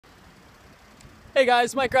Hey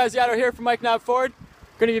guys, Mike Graziato here from Mike Nav Ford.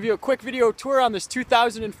 Going to give you a quick video tour on this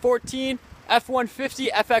 2014 F-150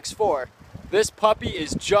 FX4. This puppy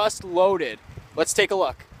is just loaded. Let's take a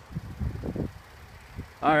look.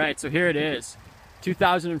 Alright, so here it is.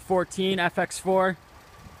 2014 FX4.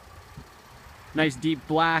 Nice deep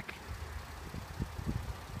black.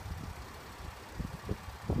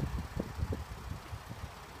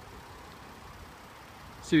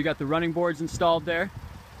 So you got the running boards installed there.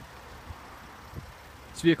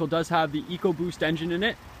 This vehicle does have the EcoBoost engine in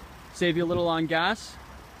it, save you a little on gas,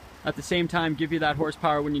 at the same time give you that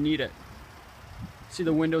horsepower when you need it. See,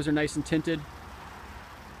 the windows are nice and tinted.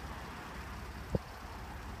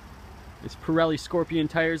 It's Pirelli Scorpion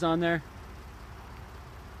tires on there.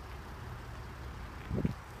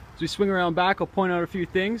 As we swing around back, I'll point out a few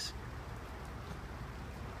things.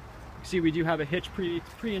 You see, we do have a hitch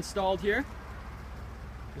pre-installed here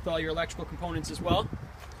with all your electrical components as well.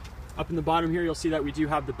 Up in the bottom here, you'll see that we do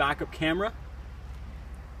have the backup camera.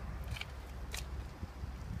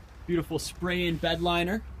 Beautiful spray-in bed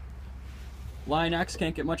liner. Line X,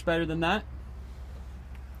 can't get much better than that.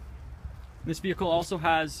 This vehicle also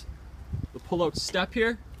has the pull-out step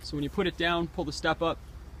here, so when you put it down, pull the step up.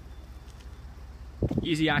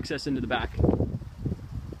 Easy access into the back.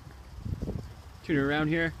 Tune it around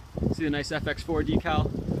here, see the nice FX4 decal.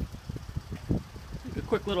 Take a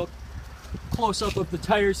quick little close-up of the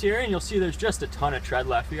tires here, and you'll see there's just a ton of tread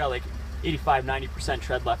left. We got like 85–90%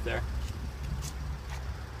 tread left there.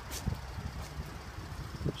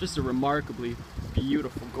 Just a remarkably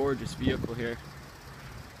beautiful, gorgeous vehicle here.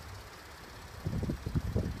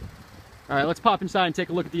 Alright, let's pop inside and take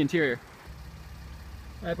a look at the interior.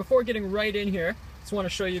 Alright, before getting right in here, just want to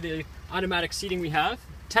show you the automatic seating we have.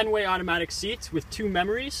 10-way automatic seats with 2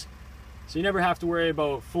 memories, so you never have to worry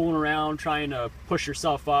about fooling around trying to push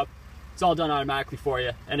yourself up. It's all done automatically for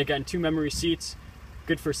you. And again, 2 memory seats,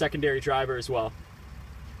 good for secondary driver as well.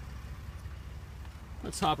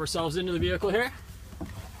 Let's hop ourselves into the vehicle here.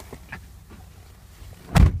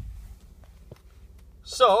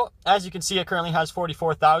 So, as you can see, it currently has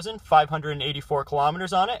 44,584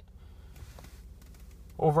 kilometers on it.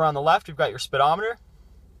 Over on the left, you've got your speedometer.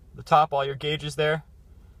 The top, all your gauges there.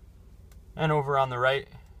 And over on the right,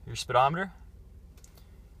 your speedometer.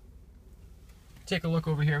 Take a look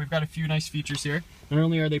over here. We've got a few nice features here. Not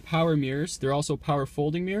only are they power mirrors, they're also power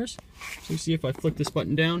folding mirrors. So you see, if I flick this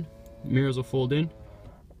button down, the mirrors will fold in.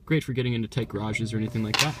 Great for getting into tight garages or anything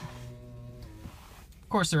like that. Of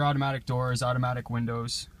course, there are automatic doors, automatic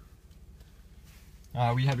windows.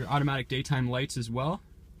 We have your automatic daytime lights as well.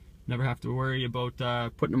 Never have to worry about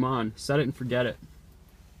putting them on. Set it and forget it.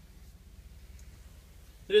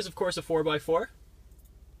 It is, of course, a 4x4.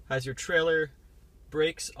 Has your trailer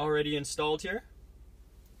brakes already installed here.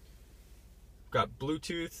 Got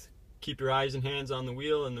Bluetooth, keep your eyes and hands on the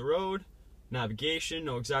wheel and the road. Navigation,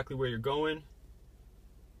 know exactly where you're going.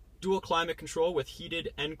 Dual climate control with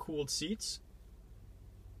heated and cooled seats.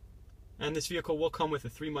 And this vehicle will come with a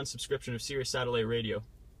 3-month subscription of Sirius Satellite Radio.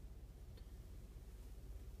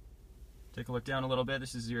 Take a look down a little bit.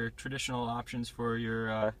 This is your traditional options for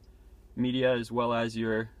your media as well as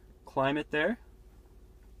your climate there.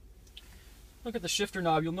 Look at the shifter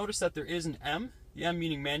knob. You'll notice that there is an M, the M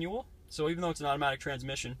meaning manual. So even though it's an automatic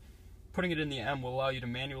transmission, putting it in the M will allow you to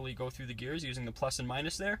manually go through the gears using the plus and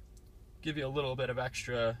minus there. Give you a little bit of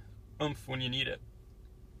extra oomph when you need it.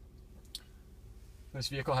 This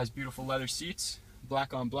vehicle has beautiful leather seats,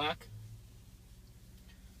 black on black.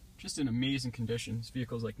 Just in amazing condition. This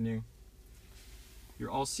vehicle's like new. Your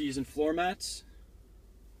all-season floor mats.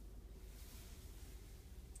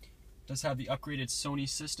 Does have the upgraded Sony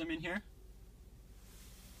system in here.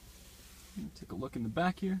 Take a look in the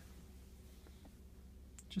back here.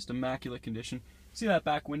 Just immaculate condition. See that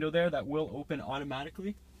back window there? That will open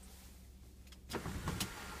automatically. There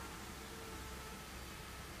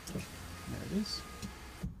it is.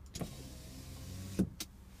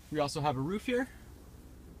 We also have a roof here.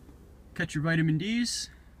 Catch your vitamin D's.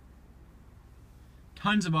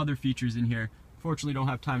 Tons of other features in here. Fortunately, don't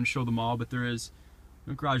have time to show them all, but there is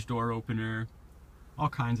a garage door opener, all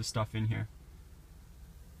kinds of stuff in here.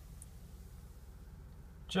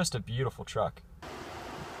 Just a beautiful truck.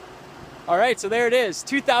 Alright, so there it is,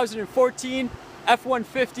 2014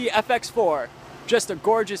 F-150 FX4. Just a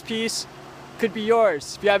gorgeous piece. Could be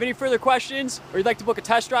yours. If you have any further questions or you'd like to book a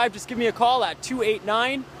test drive, just give me a call at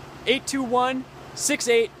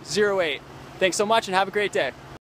 289-821-6808. Thanks so much and have a great day.